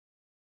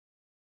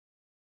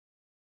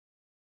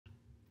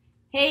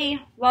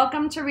Hey,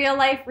 welcome to Real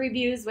Life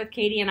Reviews with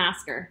Katie and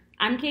Oscar.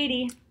 I'm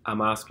Katie.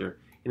 I'm Oscar,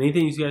 and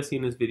anything you guys see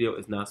in this video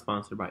is not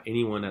sponsored by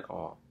anyone at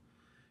all.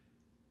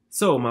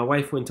 So, my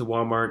wife went to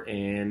Walmart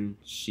and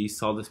she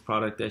saw this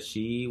product that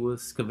she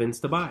was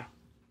convinced to buy.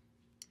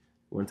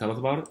 You want to tell us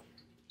about it?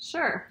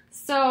 Sure.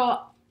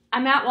 So,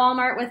 I'm at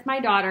Walmart with my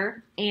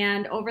daughter,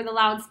 and over the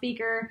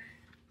loudspeaker,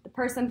 the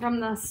person from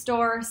the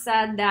store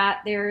said that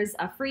there's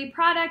a free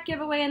product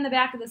giveaway in the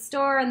back of the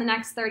store in the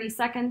next 30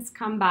 seconds.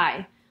 Come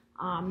by.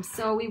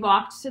 So we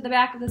walked to the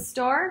back of the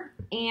store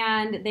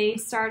and they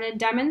started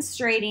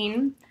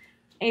demonstrating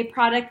a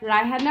product that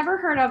I had never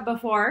heard of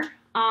before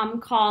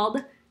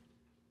called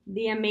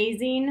the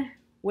Amazing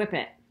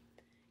Whippet.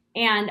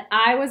 And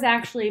I was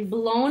actually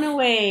blown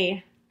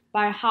away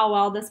by how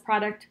well this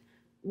product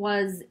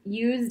was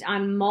used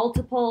on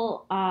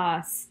multiple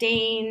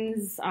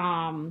stains,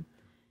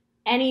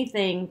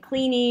 anything,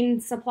 cleaning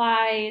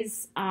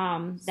supplies.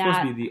 It's supposed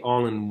to be the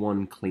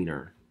all-in-one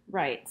cleaner.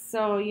 Right.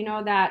 So you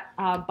know that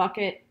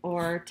bucket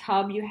or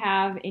tub you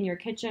have in your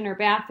kitchen or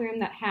bathroom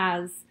that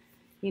has,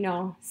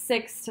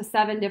 6 to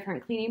 7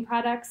 different cleaning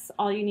products.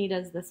 All you need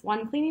is this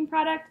one cleaning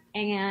product,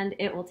 and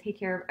it will take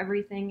care of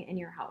everything in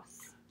your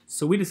house.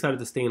 So we decided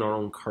to stain our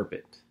own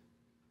carpet.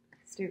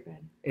 Stupid.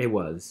 It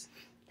was.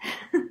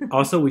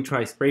 Also, we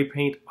tried spray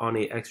paint on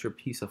an extra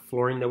piece of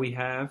flooring that we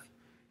have,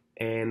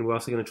 and we're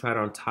also going to try it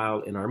on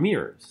tile in our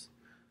mirrors.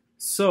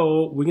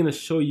 So we're going to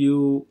show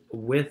you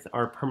with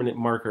our permanent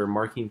marker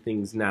marking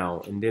things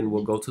now, and then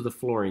we'll go to the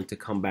flooring to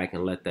come back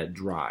and let that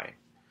dry.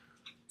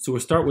 So we'll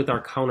start with our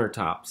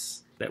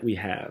countertops that we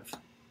have.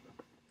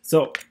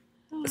 So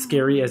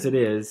scary as it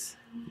is,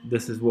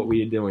 this is what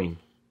we are doing.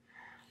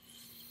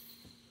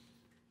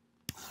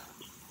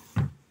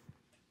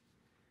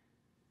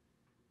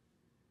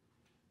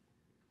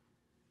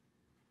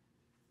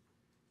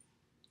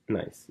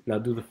 Nice. Now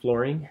do the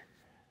flooring.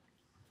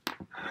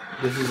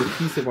 This is a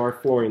piece of our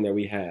flooring that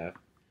we have.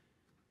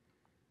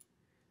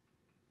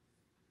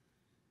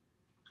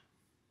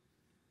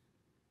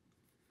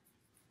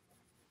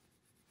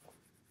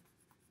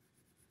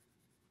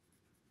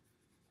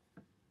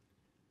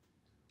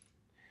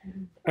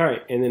 All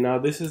right, and then now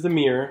this is the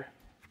mirror.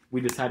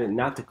 We decided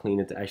not to clean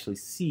it to actually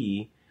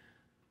see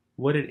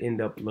what it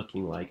ended up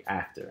looking like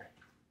after.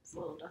 It's a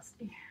little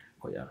dusty.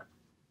 Oh yeah.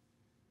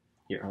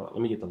 Here, hold on,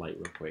 let me get the light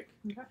real quick.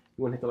 Okay.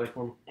 You want to hit the light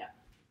for me? Yeah.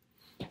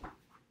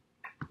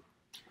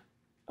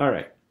 All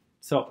right,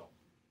 so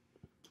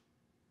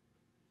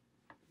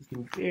you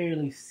can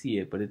barely see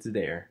it, but it's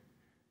there.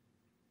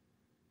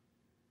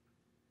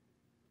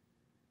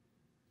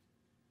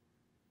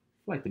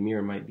 I feel like the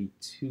mirror might be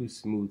too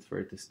smooth for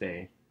it to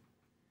stay.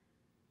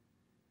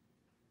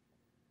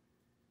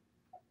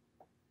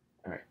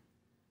 All right.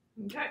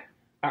 Okay.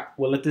 All right,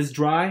 we'll let this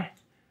dry.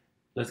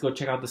 Let's go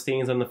check out the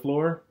stains on the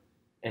floor,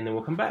 and then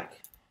we'll come back.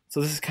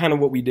 So this is kind of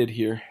what we did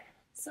here.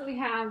 So we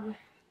have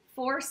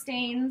 4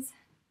 stains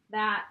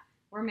that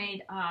were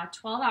made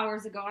 12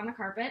 hours ago on the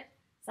carpet,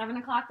 7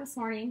 o'clock this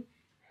morning.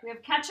 We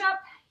have ketchup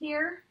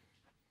here.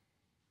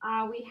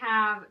 We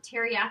have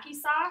teriyaki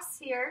sauce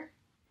here.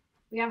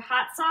 We have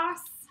hot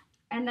sauce.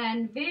 And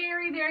then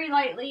very, very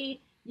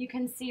lightly, you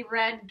can see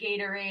red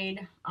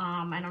Gatorade.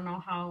 I don't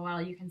know how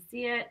well you can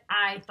see it.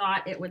 I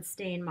thought it would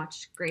stain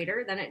much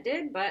greater than it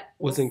did, but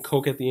Wasn't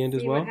Coke at the end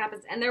as well? What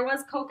happens. And there was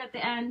Coke at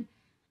the end.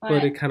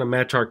 But it kind of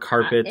matched our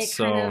carpet. It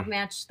kind of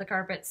matched the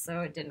carpet, so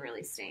it didn't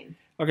really stain.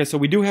 Okay, so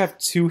we do have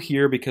 2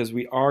 here because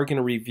we are going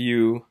to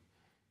review.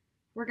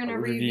 We're going to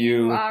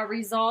review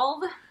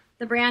Resolve,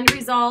 the brand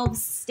Resolve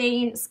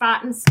Stain,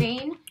 Spot and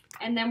Stain,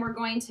 and then we're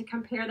going to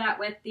compare that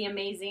with the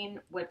Amazing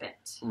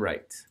Whippet.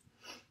 Right.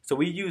 So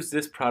we used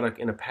this product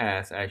in the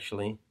past,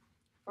 actually.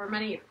 For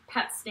many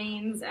pet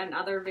stains and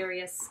other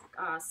various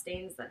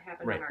stains that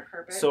happen on our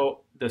carpet. So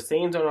the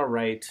stains on our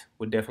right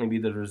would definitely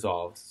be the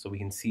Resolve, so we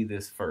can see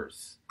this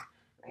first.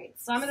 Right.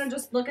 So I'm going to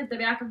just look at the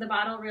back of the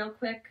bottle real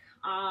quick,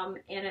 and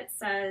it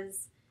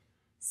says,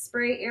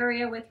 spray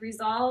area with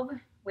Resolve,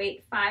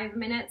 wait 5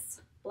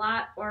 minutes,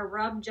 blot or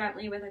rub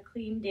gently with a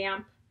clean,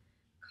 damp,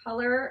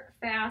 color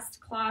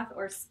fast cloth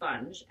or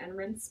sponge, and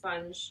rinse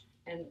sponge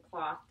and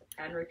cloth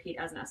and repeat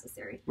as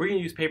necessary. We're going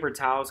to use paper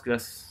towels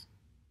because that's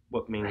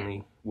what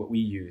we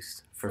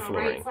use for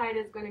flooring. Right side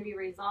is going to be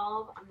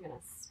Resolve. I'm going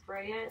to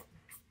spray it.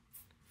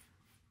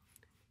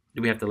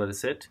 Do we have to let it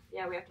sit?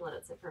 Yeah, we have to let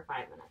it sit for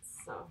 5 minutes.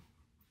 So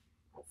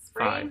let's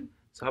spray. 5.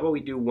 So how about we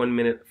do 1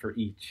 minute for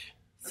each,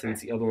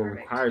 since the other one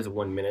requires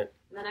 1 minute.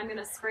 And then I'm going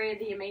to spray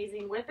the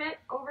Amazing Whippet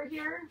over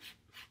here.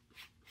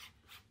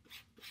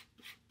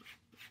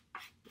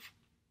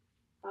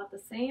 About the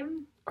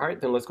same. All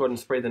right, then let's go ahead and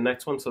spray the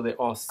next one so they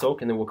all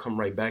soak, and then we'll come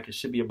right back. It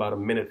should be about a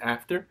minute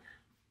after.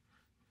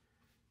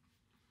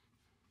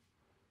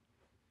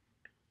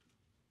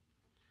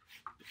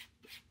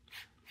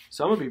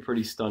 So I'm going to be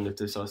pretty stunned if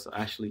this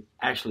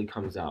actually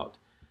comes out.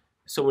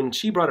 So when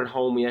she brought it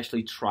home, we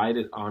actually tried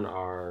it on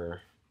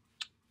our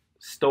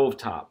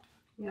stovetop.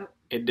 Yep.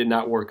 It did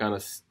not work on a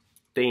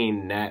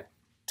stain that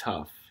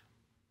tough.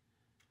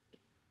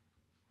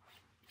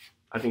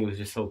 I think it was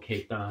just so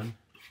caked on.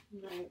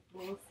 Right.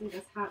 Well, we'll see.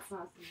 This hot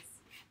sauce is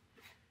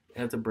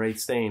That's a bright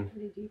stain.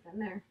 pretty deep in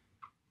there.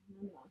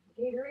 And then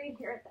the Gatorade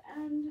here at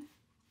the end.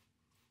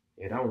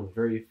 Yeah, that one's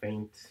very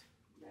faint.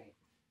 Right.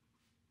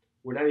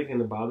 We're not even going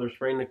to bother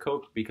spraying the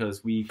Coke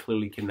because we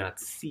clearly cannot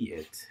see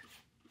it.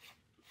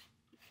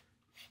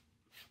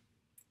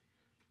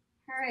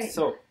 All right.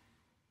 So,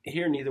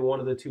 here neither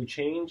one of the two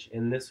change,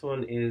 and this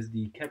one is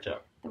the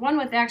ketchup. The one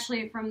with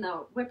actually from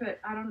the Whippet,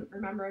 I don't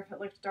remember if it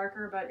looked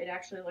darker, but it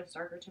actually looks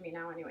darker to me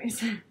now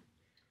anyways.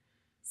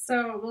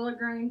 So we're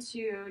going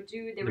to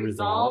do the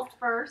resolved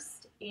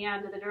first,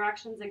 and the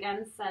directions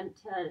again said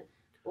to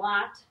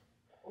blot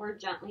or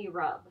gently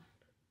rub.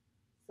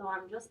 So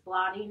I'm just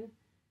blotting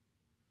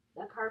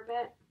the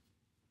carpet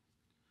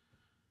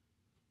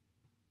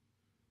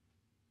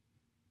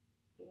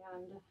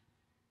and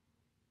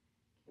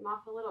came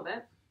off a little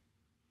bit.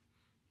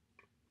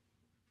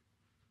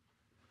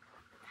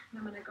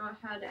 I'm going to go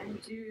ahead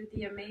and do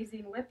the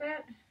Amazing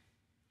Whippet.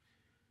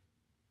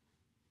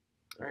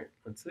 All right,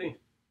 let's see.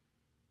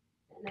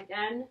 And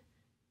again,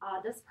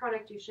 this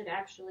product you should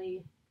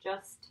actually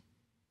just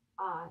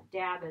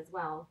dab as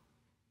well.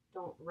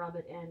 Don't rub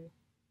it in.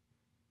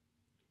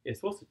 It's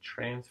supposed to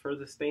transfer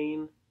the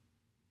stain.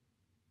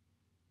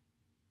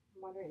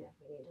 I'm wondering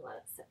if we need to let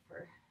it sit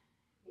for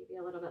maybe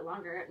a little bit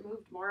longer. It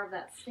moved more of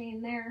that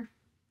stain there.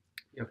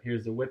 Yep,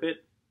 here's the Whippet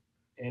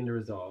and the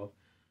Resolve.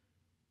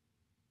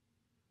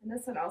 And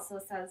this one also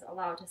says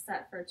allow to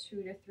set for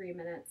 2 to 3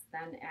 minutes,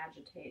 then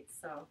agitate.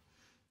 So,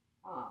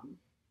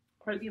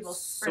 maybe we'll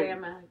spray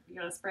them. You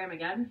gonna spray them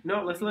again?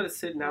 No, let's let it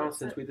sit now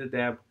since we did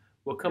dab.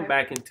 We'll come Okay.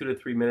 back in 2 to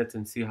 3 minutes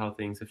and see how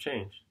things have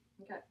changed.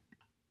 Okay.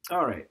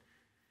 All right.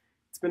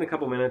 It's been a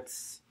couple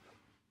minutes.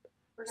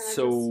 We're gonna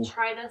just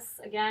try this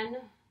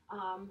again.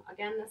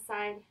 Again, this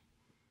side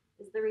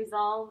is the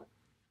Resolve.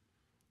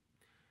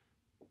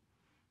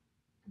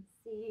 And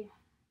see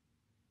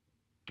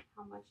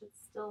how much it's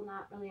still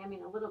not really, I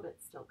mean, a little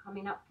bit still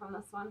coming up from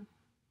this one.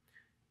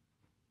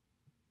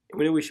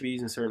 We know we should be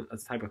using a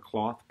type of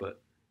cloth,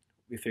 but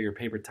we figure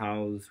paper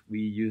towels,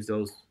 we use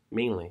those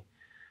mainly.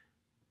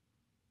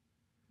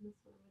 This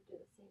one would do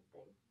the same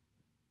thing.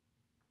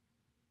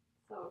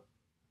 So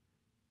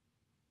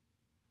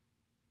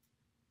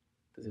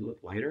Does it look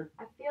lighter?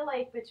 I feel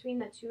like between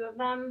the two of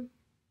them,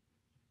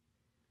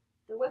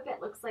 the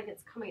Whippet looks like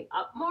it's coming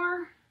up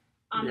more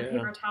on the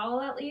paper towel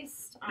at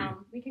least.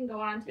 We can go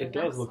on to the next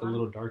one. It does look a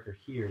little darker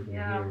here than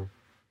here.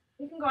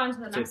 We can go on to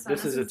the next one.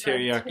 This is a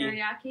teriyaki.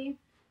 Teriyaki.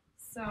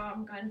 So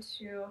I'm going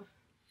to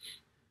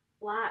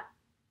blot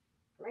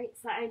right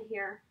side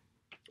here.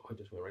 Oh, I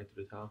just went right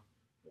through the towel.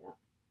 Yeah.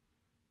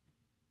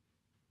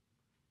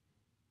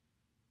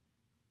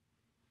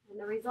 And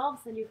the Resolve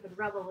said you could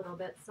rub a little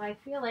bit, so I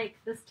feel like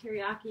this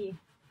teriyaki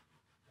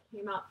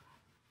came up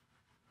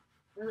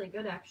really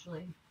good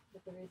actually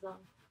with the Resolve.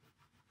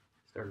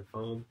 Starting to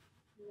foam.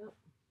 Yep.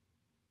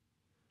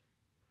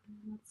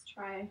 Let's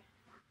try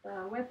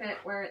the Whippet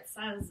where it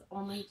says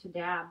only to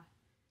dab.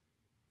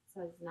 It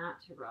says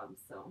not to rub,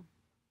 so.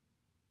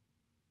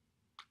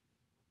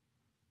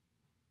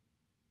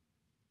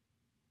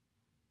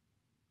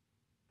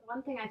 The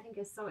one thing I think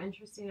is so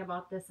interesting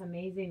about this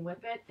Amazing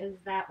Whippet is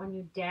that when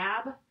you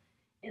dab,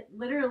 it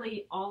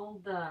literally all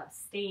the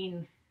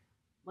stain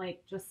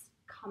like just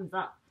comes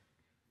up.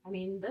 I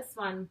mean, this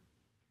one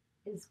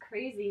is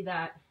crazy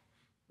that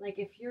like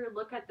if you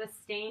look at this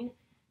stain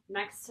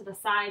next to the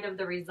side of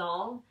the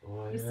Resolve,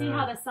 you see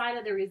how the side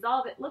of the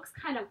Resolve, it looks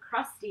kind of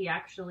crusty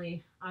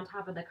actually on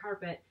top of the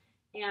carpet.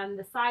 And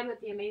the side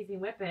with the Amazing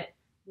Whippet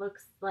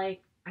looks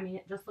like, I mean,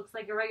 it just looks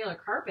like a regular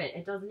carpet.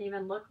 It doesn't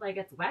even look like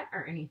it's wet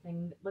or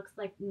anything. It looks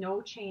like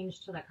no change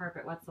to the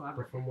carpet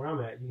whatsoever. But from where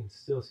I'm at, you can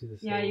still see the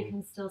stain. Yeah, you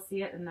can still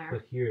see it in there.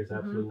 But here is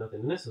absolutely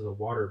nothing. And this is a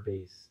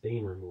water-based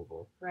stain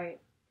removal. Right.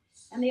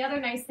 And the other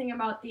nice thing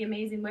about the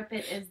Amazing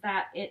Whippet is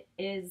that it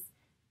is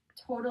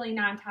totally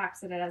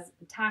non-toxic.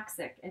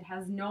 It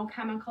has no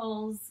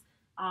chemicals.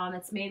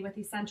 It's made with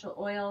essential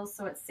oils,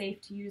 so it's safe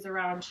to use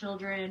around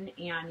children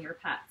and your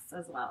pets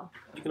as well.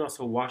 You can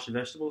also wash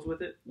vegetables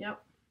with it.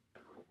 Yep.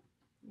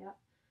 Yep.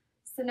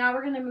 So now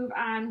we're going to move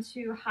on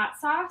to hot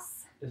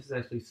sauce. This is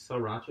actually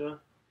sriracha.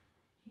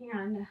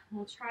 And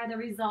we'll try the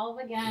Resolve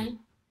again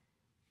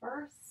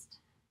first.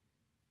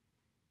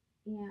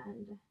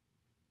 And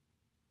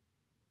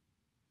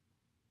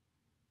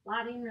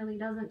blotting really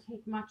doesn't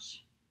take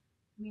much.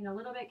 I mean, a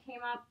little bit came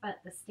up, but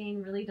the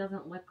stain really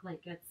doesn't look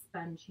like it's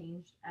been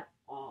changed at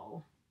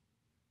all.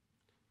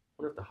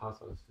 I wonder if the hot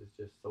sauce is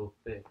just so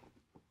thick.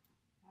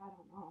 I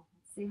don't know.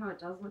 Let's see how it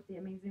does with the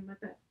Amazing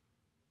Whippet.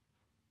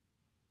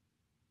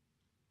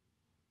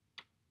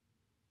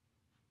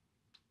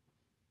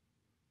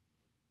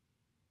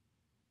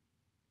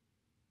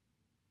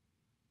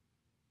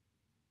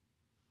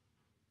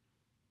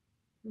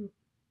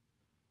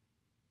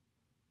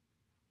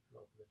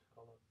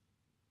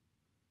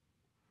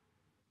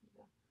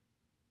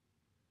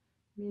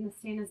 I mean, the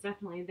stain is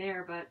definitely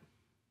there, but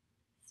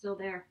still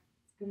there.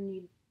 It's going to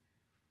need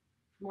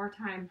more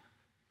time.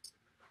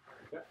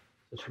 Okay.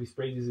 So should we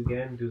spray these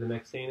again, do the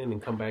next stain, and then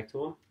come back to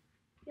them?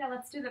 Yeah,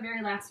 let's do the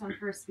very last one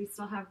first. We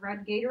still have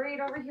red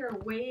Gatorade over here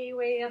way,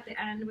 way at the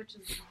end, which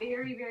is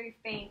very, very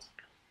faint.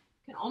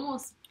 You can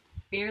almost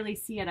barely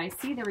see it. I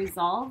see the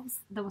Resolves,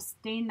 the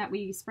stain that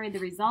we sprayed the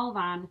Resolve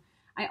on.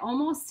 I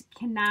almost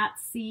cannot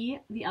see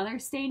the other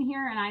stain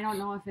here, and I don't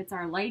know if it's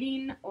our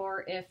lighting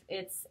or if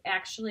it's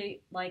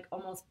actually like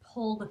almost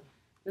pulled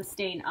the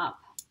stain up.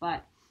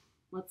 But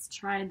let's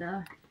try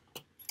the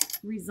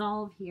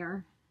Resolve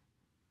here.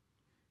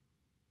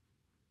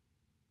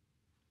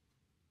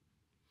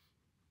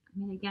 I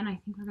mean, again, I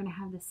think we're going to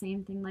have the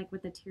same thing like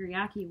with the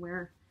teriyaki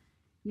where,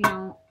 you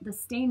know, the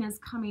stain is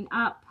coming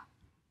up,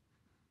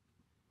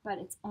 but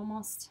it's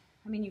almost,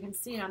 I mean, you can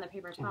see it on the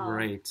paper towel.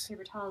 Right.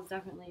 Paper towel is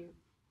definitely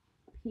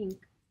pink.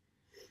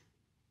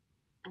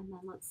 And then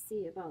let's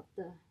see about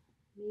the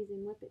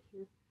Amazing Whippet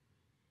here.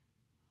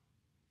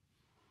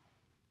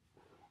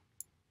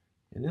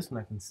 And this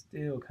one I can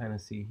still kind of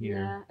see here.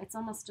 Yeah, it's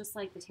almost just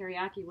like the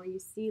teriyaki where you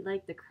see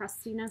like the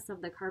crustiness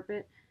of the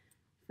carpet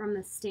from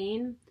the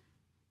stain.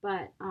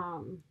 But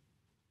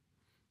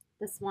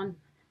this one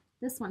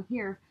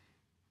here,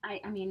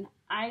 I mean,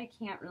 I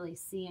can't really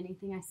see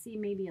anything. I see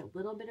maybe a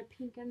little bit of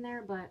pink in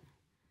there, but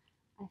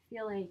I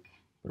feel like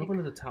But open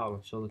to the towel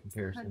and show the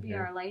comparison could be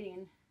here. our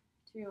lighting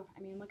too.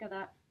 I mean, look at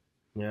that.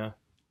 Yeah.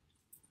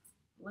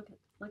 Look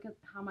at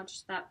how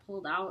much that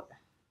pulled out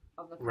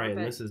of the carpet. Right,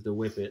 and this is the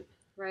Whippet.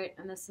 Right,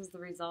 and this is the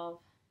Resolve.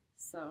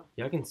 So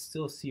yeah, I can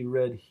still see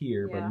red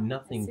here, yeah, but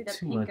nothing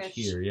too much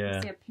here. Yeah.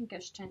 I see a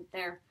pinkish tint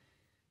there.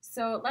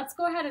 So let's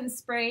go ahead and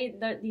spray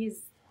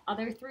these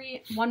other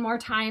three one more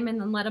time and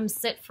then let them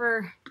sit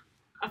for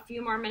a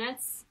few more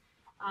minutes.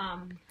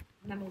 And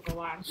then we'll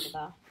go on to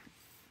the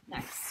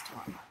next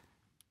one.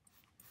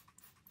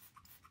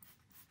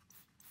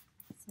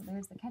 So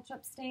there's the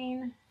ketchup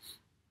stain.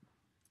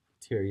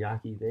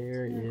 Teriyaki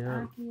there,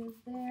 yeah. Teriyaki is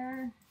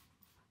there.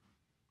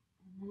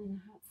 And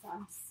then hot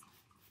sauce.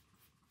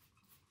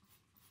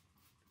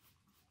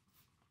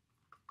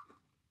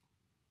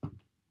 Let's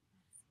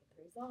get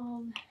the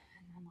Resolve.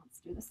 And let's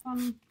do this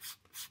one.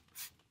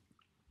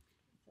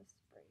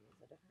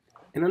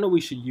 And I know we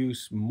should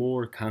use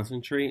more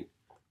concentrate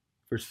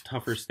for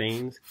tougher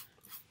stains,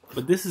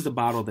 but this is the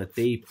bottle that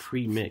they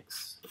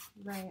pre-mix.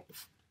 Right.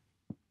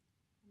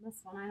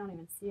 This one, I don't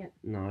even see it.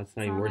 No, it's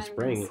not even worth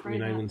spraying it. We're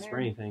not even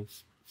spray anything.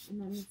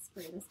 And then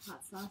spray this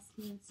hot sauce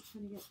here. Let's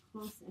try to get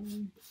close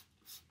and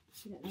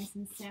get it nice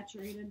and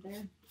saturated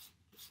there.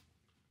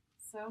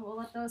 So we'll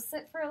let those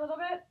sit for a little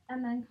bit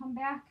and then come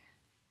back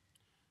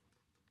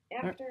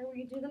after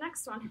we do the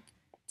next one.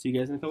 See you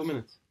guys in a couple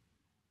minutes.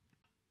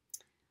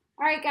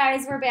 All right,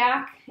 guys, we're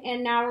back,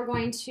 and now we're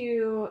going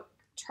to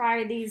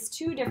try these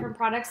two different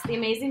products, the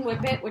Amazing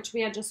Whippet, which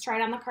we had just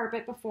tried on the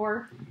carpet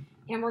before,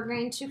 and we're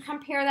going to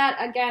compare that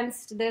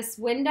against this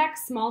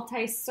Windex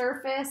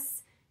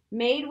multi-surface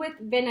made with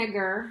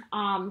vinegar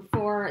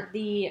for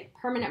the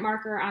permanent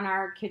marker on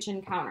our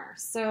kitchen counter.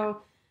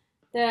 So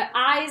the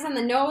eyes and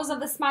the nose of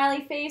the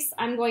smiley face,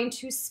 I'm going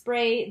to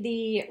spray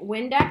the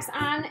Windex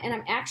on, and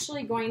I'm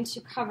actually going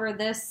to cover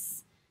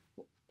this,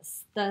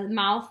 the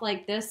mouth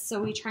like this,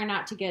 so we try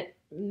not to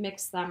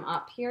mix them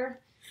up here.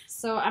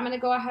 So I'm going to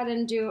go ahead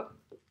and do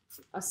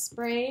a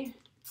spray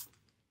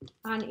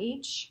on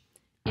each.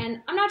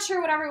 And I'm not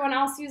sure what everyone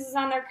else uses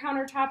on their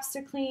countertops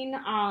to clean.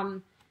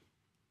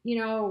 You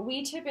know,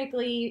 we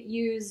typically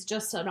use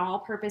just an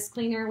all-purpose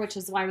cleaner, which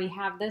is why we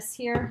have this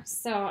here.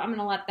 So I'm going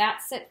to let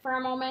that sit for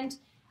a moment.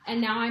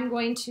 And now I'm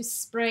going to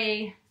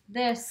spray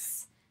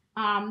this,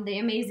 the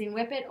Amazing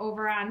Whippet,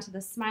 over onto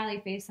the smiley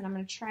face. And I'm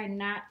going to try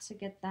not to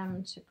get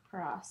them to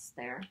cross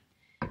there.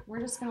 We're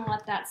just going to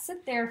let that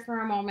sit there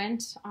for a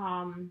moment.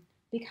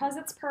 Because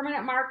it's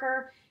permanent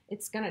marker,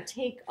 it's going to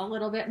take a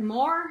little bit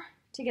more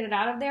to get it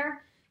out of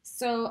there.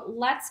 So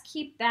let's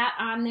keep that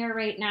on there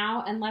right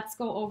now, and let's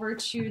go over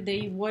to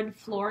the wood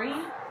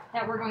flooring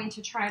that we're going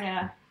to try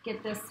to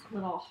get this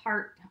little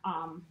heart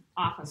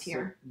off of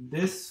here. So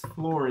this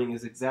flooring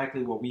is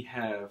exactly what we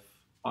have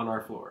on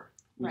our floor.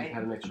 We Right. just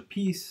had an extra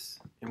piece,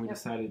 and we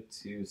decided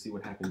to see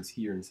what happens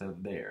here instead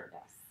of there.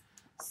 Yes.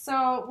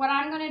 So what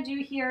I'm going to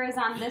do here is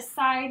on this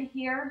side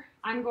here,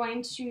 I'm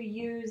going to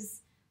use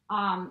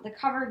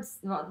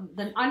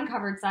the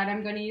uncovered side.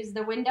 I'm going to use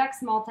the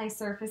Windex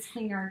multi-surface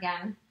cleaner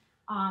again.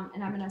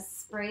 And I'm going to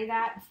spray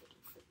that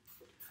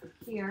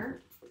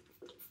here.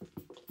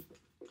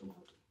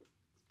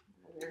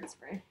 Weird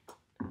spray.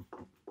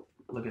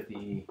 Look at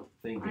the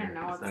thing here. I don't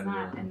know, it's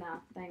not in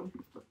that thing.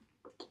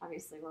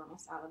 Obviously, we're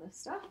almost out of this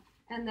stuff.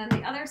 And then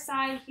the other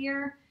side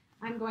here,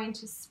 I'm going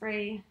to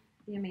spray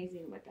the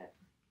Amazing Whippet.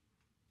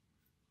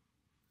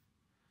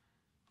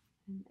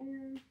 And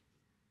there.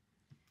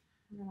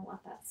 I'm going to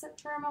let that sit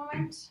for a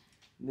moment.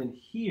 And then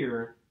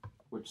here,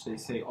 which they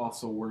say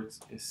also works,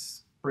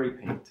 is spray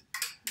paint.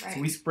 Right.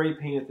 So we spray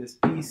painted this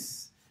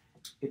piece.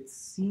 It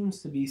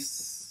seems to be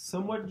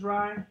somewhat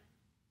dry.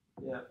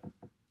 Yeah.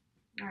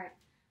 All right.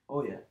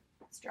 Oh, yeah.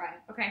 It's dry.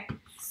 Okay.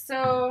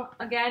 So,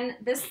 again,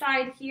 this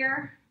side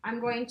here, I'm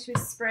going to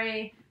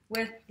spray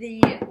with the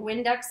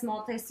Windex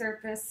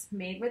multi-surface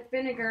made with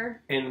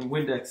vinegar. And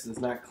Windex is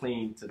not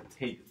clean to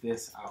take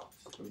this out.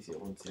 Let me see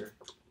it once here.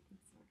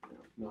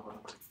 No, hold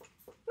on.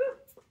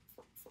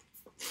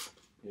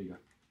 There you go.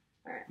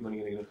 All right. I'm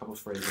going to get a couple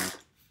sprays now.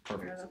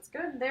 Perfect. Okay, that's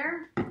good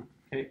there.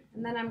 Okay.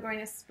 And then I'm going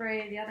to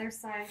spray the other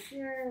side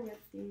here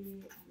with the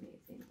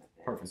Amazing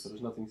Whippet. Perfect. So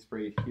there's nothing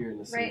sprayed here in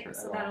the center Right, at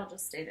so all. that'll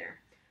just stay there.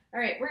 All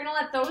right, we're going to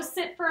let those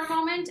sit for a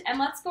moment, and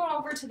let's go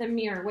over to the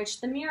mirror,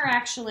 which the mirror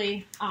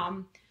actually,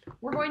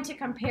 we're going to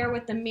compare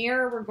with the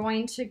mirror. We're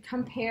going to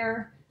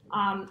compare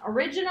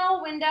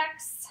original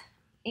Windex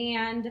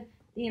and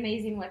the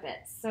Amazing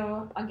Whippet.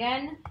 So,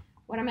 again,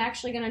 what I'm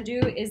actually going to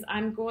do is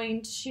I'm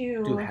going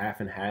to... Do half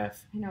and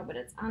half. I know, but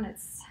it's on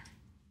its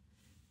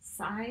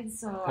side,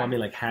 so... Well, I mean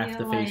like half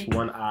the face, like,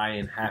 one eye,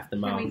 and half the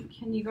mouth.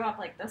 Can you go up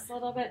like this a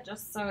little bit,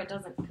 just so it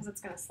doesn't, because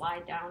it's going to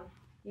slide down,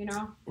 you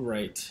know?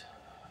 Right.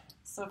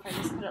 So if I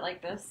just put it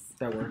like this.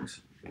 That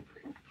works.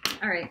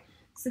 All right.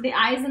 So the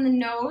eyes and the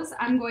nose,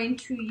 I'm going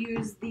to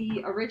use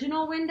the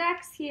original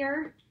Windex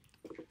here.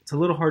 It's a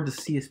little hard to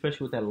see,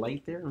 especially with that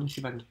light there. Let me see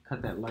if I can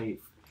cut that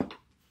light.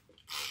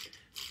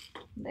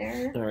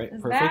 There. All right,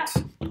 is perfect.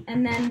 That.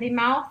 And then the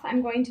mouth,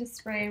 I'm going to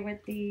spray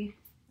with the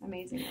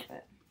Amazing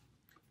Whippet.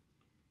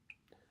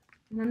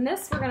 And then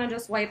this, we're going to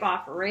just wipe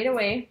off right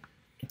away.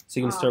 So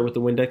you can start with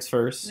the Windex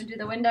first. I'm going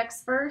to do the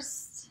Windex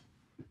first.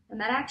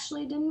 And that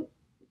actually didn't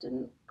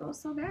go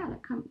so bad.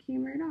 It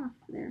came right off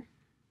there.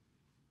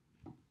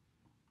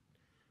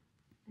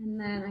 And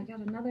then I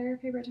got another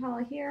paper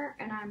towel here,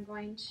 and I'm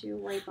going to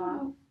wipe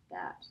off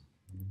that.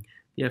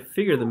 Yeah,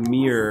 figure the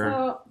mirror.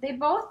 So they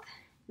both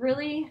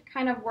really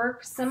kind of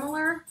work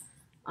similar.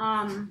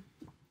 The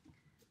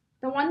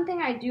one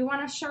thing I do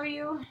want to show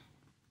you,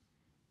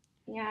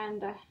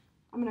 and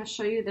I'm going to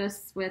show you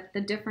this with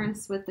the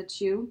difference with the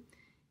two,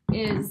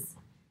 is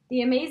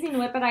the Amazing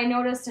Whippet I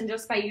noticed, and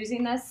just by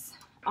using this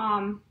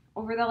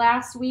over the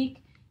last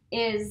week,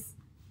 is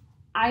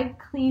I've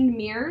cleaned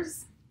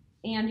mirrors.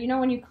 And you know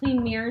when you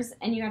clean mirrors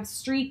and you have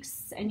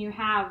streaks and you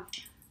have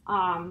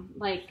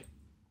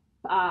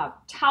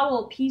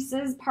towel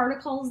pieces,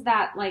 particles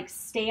that like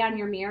stay on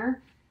your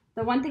mirror.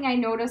 The one thing I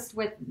noticed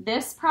with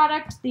this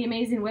product, the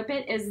Amazing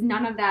Whippet, is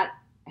none of that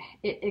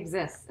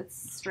exists. It's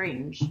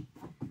strange.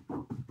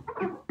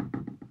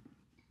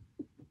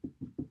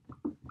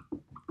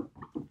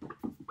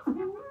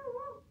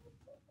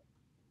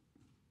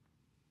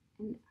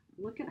 And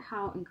look at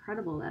how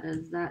incredible that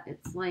is, that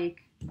it's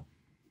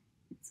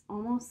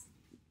almost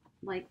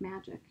like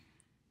magic.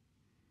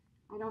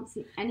 I don't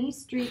see any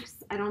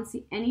streaks. I don't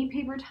see any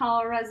paper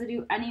towel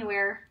residue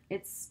anywhere.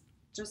 It's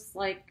just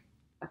like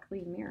a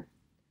clean mirror.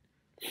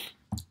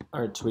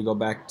 All right, should we go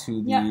back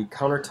to the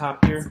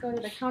countertop here? Let's go to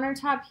the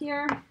countertop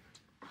here.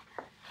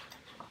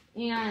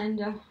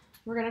 And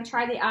we're going to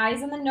try the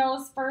eyes and the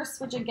nose first,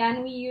 which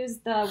again, we use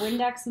the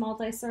Windex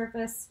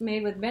multi-surface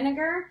made with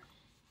vinegar.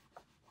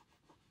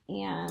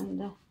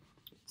 And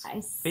I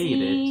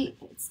see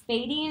it's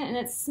fading and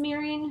it's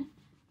smearing,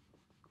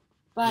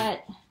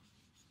 but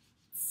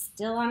it's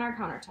still on our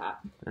countertop.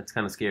 That's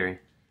kind of scary.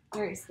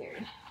 Very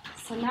scary.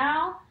 So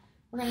now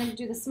we're going to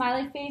do the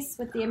smiley face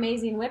with the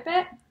Amazing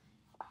Whippet.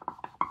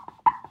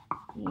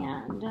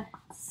 And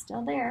it's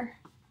still there.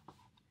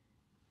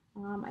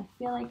 I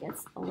feel like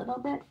it's a little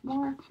bit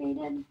more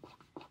faded,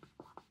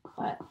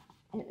 but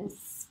it is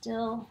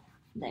still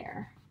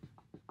there.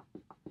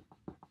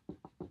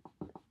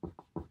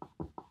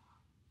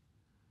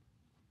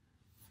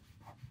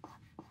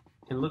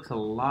 It looks a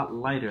lot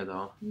lighter,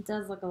 though. It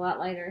does look a lot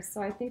lighter.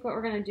 So I think what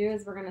we're going to do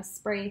is we're going to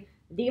spray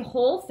the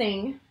whole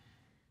thing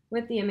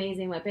with the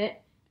Amazing Whippet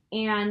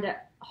and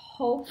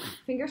hope,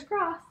 fingers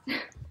crossed,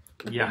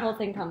 that the whole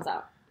thing comes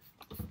out.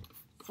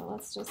 So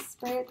let's just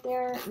spray it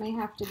there. It may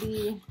have to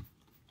be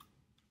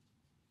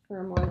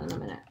for more than a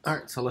minute. All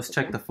right, so let's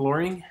check the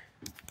flooring.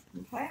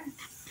 Okay.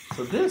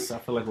 So this, I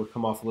feel like, would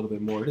come off a little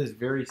bit more. It is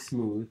very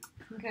smooth.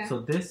 Okay. So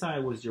this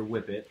side was your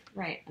Whippet.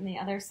 Right, and the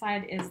other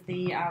side is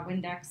the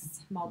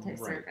Windex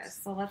multi-surface. Right.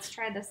 So let's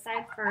try this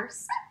side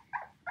first.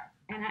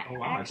 And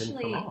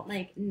actually,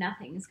 like,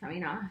 nothing's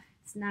coming off.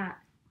 It's not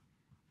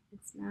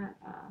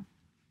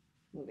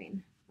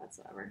moving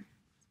whatsoever.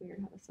 It's weird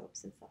how the soap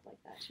sits up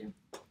like that too.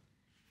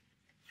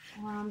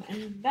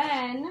 And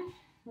then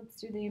let's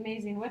do the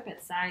Amazing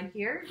Whippet side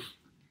here.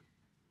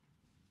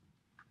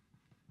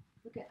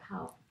 Look at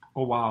how.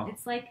 Oh wow!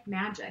 It's like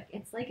magic.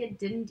 It's like it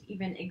didn't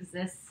even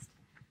exist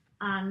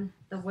on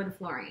the wood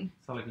flooring.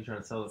 Sounds like you're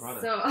trying to sell the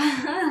product. So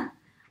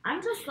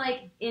I'm just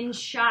like in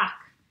shock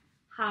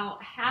how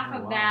half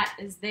of that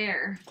is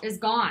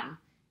gone.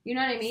 You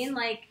know what I mean?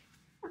 Like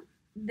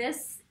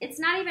this, it's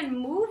not even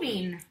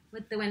moving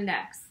with the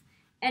Windex.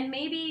 And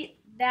maybe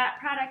that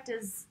product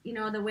is, you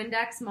know, the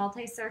Windex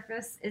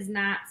multi-surface is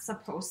not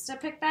supposed to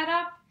pick that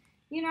up,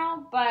 you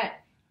know, but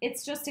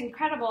it's just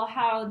incredible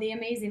how the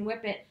Amazing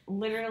Whippet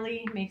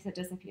literally makes it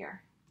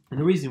disappear. And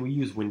the reason we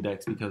use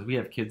Windex because we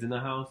have kids in the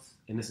house,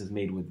 and this is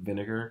made with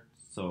vinegar,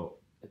 so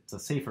it's a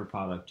safer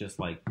product, just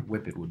like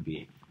Whippet would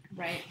be.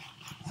 Right.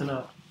 So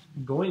now,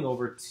 going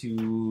over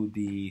to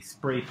the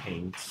spray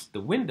paints,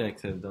 the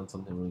Windex has done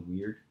something really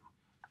weird.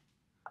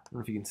 I don't know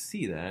if you can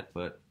see that,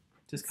 but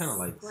just kind of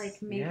like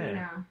making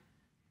like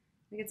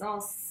it's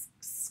all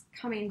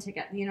coming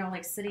together, you know,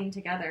 like sitting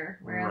together,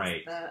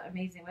 whereas the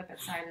Amazing Whip It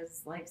side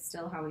is like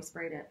still how we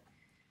sprayed it.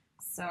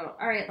 So,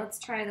 all right, let's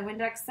try the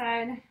Windex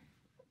side.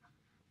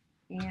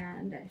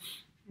 And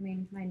I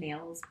mean, my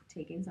nail's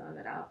taking some of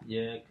it out.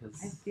 Yeah,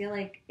 because I feel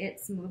like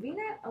it's moving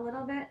it a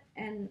little bit,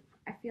 and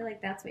I feel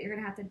like that's what you're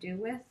gonna have to do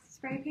with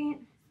spray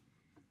paint,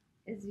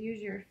 is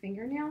use your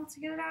fingernail to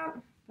get it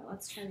out. But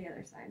let's try the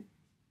other side.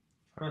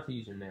 Try not to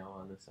use your nail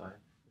on this side.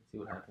 Let's see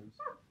what happens.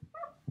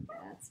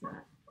 Yeah, it's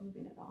not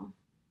moving at all.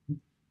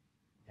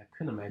 I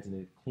couldn't imagine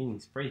it cleaning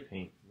spray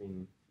paint. I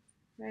mean,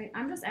 right.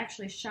 I'm just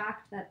actually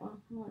shocked that.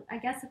 Well, I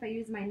guess if I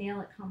use my nail,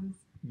 it comes.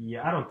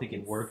 Yeah, I don't think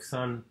it works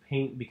on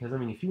paint because I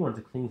mean, if you wanted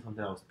to clean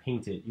something that was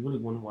painted, you really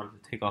wouldn't want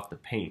to take off the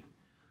paint.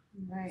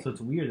 Right. So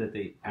it's weird that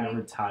they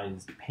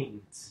advertise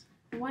paints.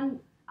 One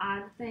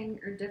odd thing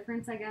or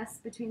difference, I guess,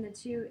 between the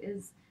two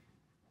is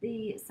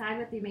the side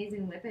with the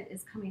Amazing Whip It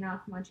is coming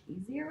off much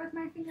easier with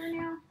my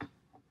fingernail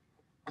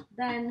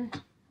than,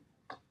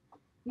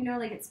 you know,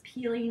 like it's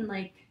peeling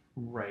like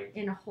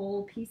in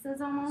whole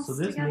pieces almost. So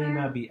this together. may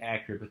not be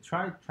accurate, but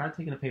try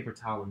taking a paper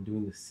towel and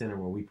doing the center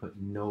where we put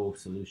no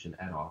solution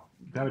at all.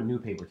 Grab a new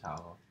paper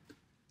towel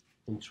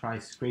and try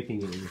scraping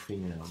it with your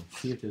fingernail.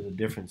 See if there's a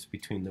difference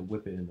between the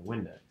Whip It and the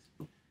Windex.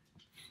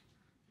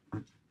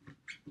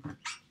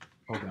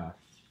 Oh gosh.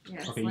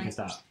 Yeah, okay, you can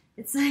stop.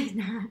 It's like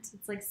not.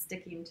 It's like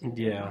sticking to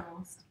it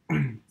almost.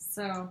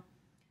 So,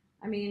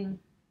 I mean,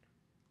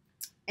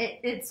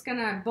 it's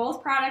gonna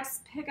both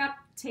products take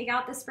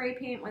out the spray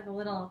paint with a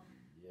little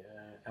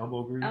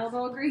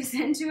elbow grease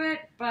into it.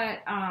 But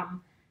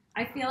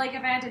I feel like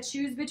if I had to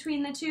choose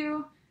between the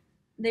two,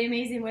 the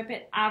Amazing Whip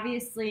It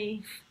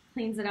obviously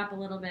cleans it up a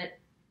little bit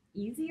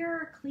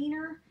easier,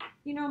 cleaner,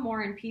 you know,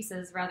 more in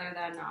pieces rather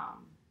than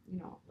you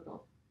know,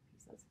 little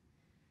pieces.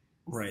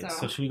 Right.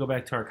 So should we go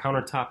back to our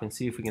countertop and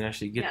see if we can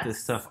actually get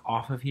this stuff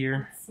off of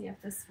here? Let's see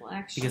if this will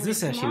actually. Because this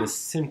is actually the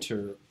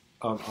center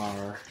of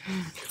our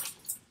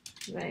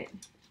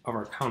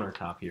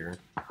countertop here.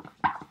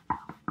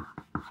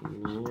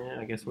 Yeah,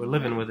 I guess we're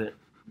living with it.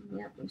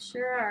 Yep, we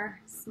sure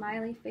are.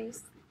 Smiley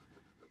face.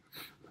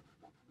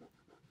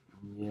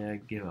 Yeah,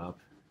 give up.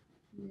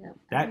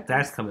 Yep.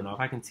 That's coming off.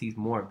 I can see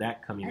more of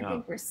that coming up. I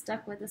think we're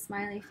stuck with the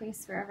smiley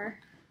face forever.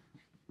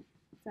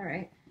 It's all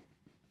right.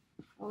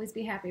 Always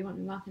be happy when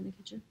we walk in the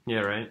kitchen.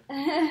 Yeah, right.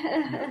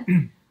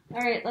 All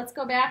right, let's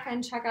go back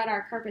and check out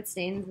our carpet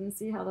stains and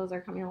see how those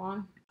are coming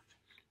along.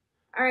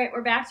 All right,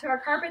 we're back to our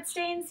carpet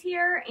stains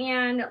here,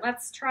 and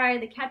let's try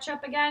the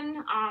ketchup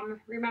again.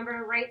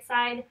 Remember, right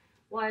side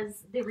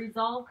was the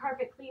Resolve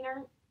carpet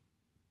cleaner.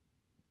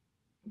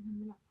 And I'm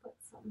gonna put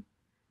some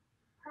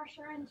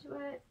pressure into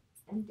it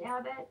and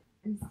dab it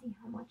and see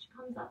how much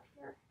comes up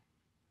here.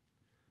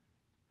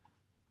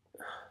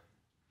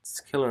 It's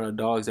killing our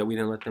dogs that we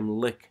didn't let them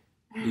lick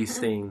these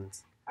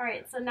stains. All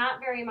right, so not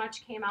very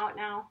much came out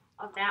now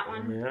of that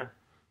one. Yeah.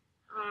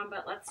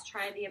 But let's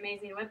try the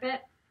Amazing Whip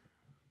It.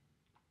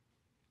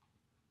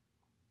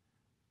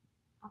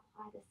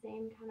 Apply the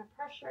same kind of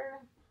pressure.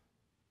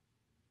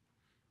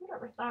 Who'd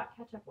ever thought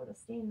ketchup would have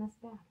stained this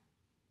bad?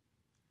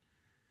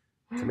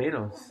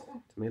 Tomatoes.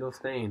 Tomato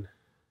stain.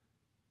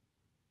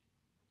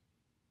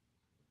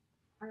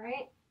 All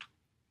right.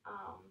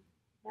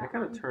 That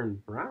kind of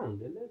turned brown,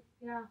 didn't it?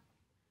 Yeah.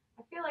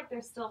 I feel like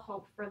there's still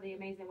hope for the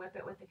Amazing Whip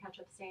It with the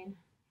ketchup stain.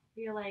 I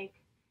feel like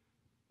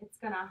it's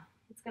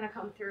gonna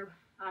come through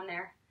on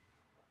there.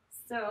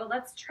 So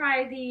let's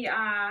try the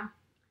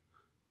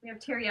we have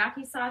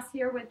teriyaki sauce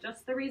here with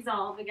just the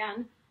Resolve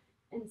again,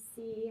 and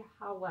see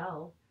how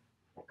well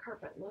the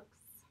carpet looks.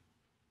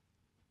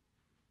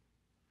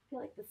 I feel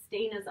like the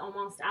stain is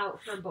almost out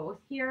for both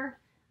here,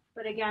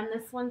 but again,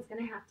 this one's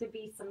gonna have to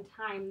be some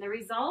time. The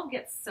Resolve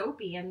gets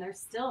soapy, and there's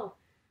still,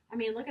 I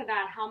mean, look at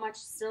that, how much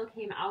still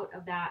came out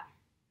of that.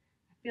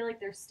 I feel like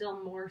there's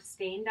still more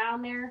stain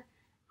down there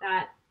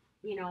that,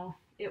 you know,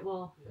 it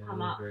will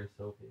come up. Very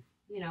soapy.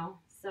 You know,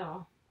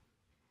 so.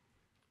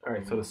 All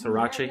right, so the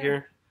sriracha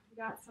here. We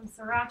got some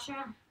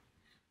sriracha.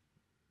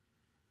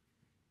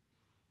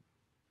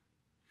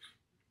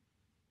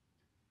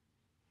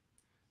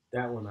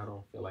 That one I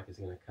don't feel like is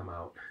going to come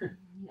out.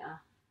 Yeah.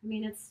 I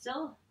mean, it's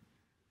still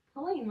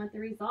pulling with the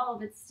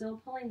Resolve. It's still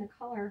pulling the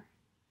color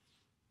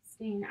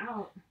stain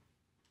out.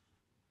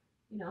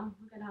 You know,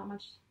 look at how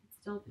much it's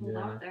still pulled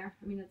out there.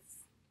 I mean, it's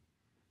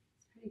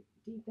pretty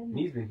deep in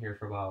there. He's been here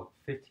for about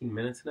 15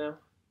 minutes now.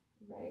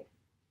 Right.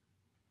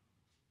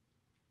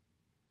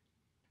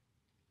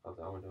 How's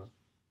that one doing?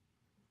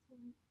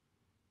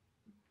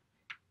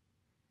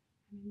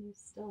 I mean, there's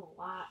still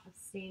a lot of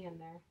stain in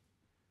there.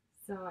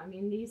 So, I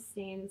mean, these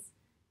stains,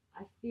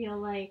 I feel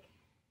like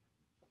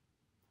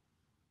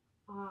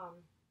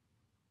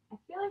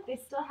they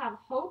still have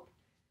hope.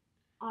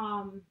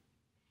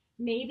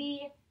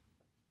 Maybe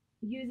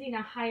using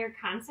a higher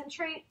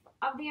concentrate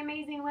of the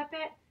Amazing Whip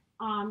It.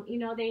 You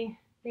know, they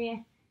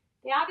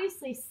They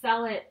obviously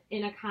sell it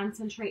in a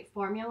concentrate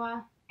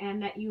formula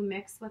and that you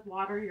mix with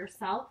water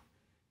yourself.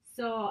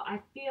 So I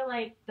feel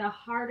like the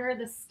harder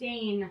the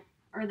stain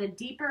or the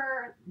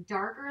deeper,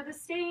 darker the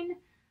stain,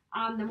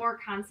 the more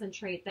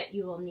concentrate that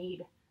you will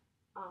need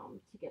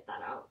to get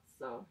that out.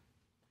 So.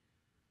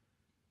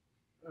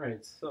 All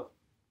right, so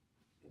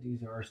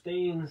these are our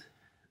stains.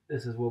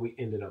 This is what we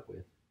ended up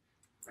with.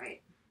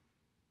 Right.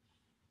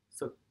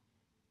 So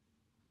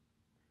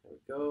there we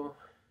go.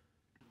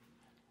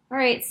 All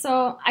right,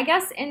 so I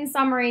guess in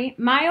summary,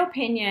 my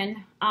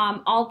opinion,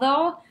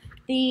 although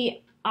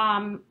the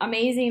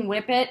Amazing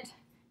Whippet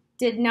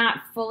did not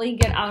fully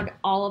get out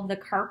all of the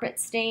carpet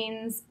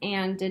stains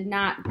and did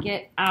not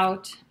get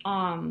out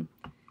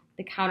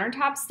the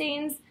countertop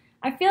stains,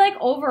 I feel like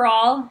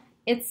overall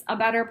it's a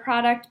better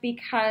product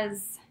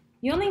because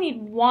you only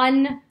need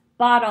one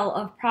bottle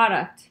of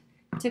product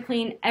to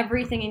clean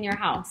everything in your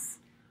house.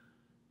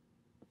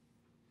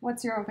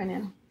 What's your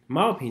opinion?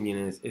 My opinion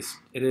is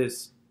it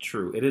is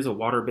true. It is a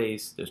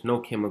water-based. There's no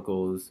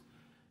chemicals.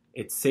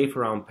 It's safe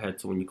around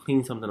pets. So when you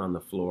clean something on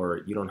the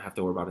floor, you don't have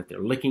to worry about it. They're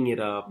licking it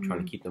up,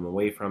 trying to keep them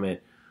away from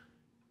it.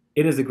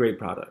 It is a great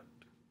product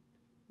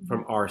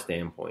from our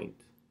standpoint.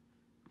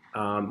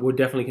 We'll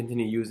definitely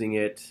continue using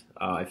it.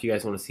 If you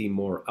guys want to see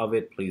more of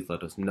it, please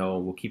let us know.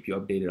 We'll keep you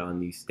updated on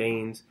these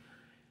stains.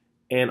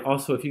 And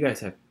also, if you guys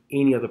have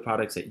any other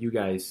products that you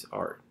guys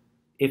are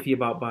iffy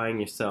about buying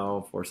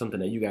yourself or something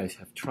that you guys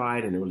have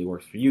tried and it really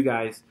works for you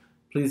guys,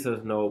 please let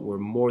us know. We're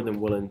more than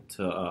willing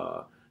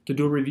to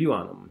do a review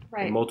on them.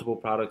 Right. Multiple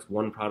products,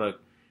 one product.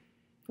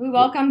 We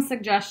welcome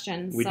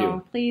suggestions. We so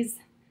do. Please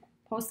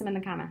post them in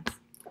the comments.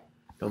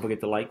 Don't forget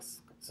to like,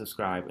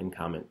 subscribe, and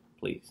comment,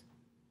 please.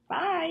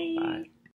 Bye. Bye.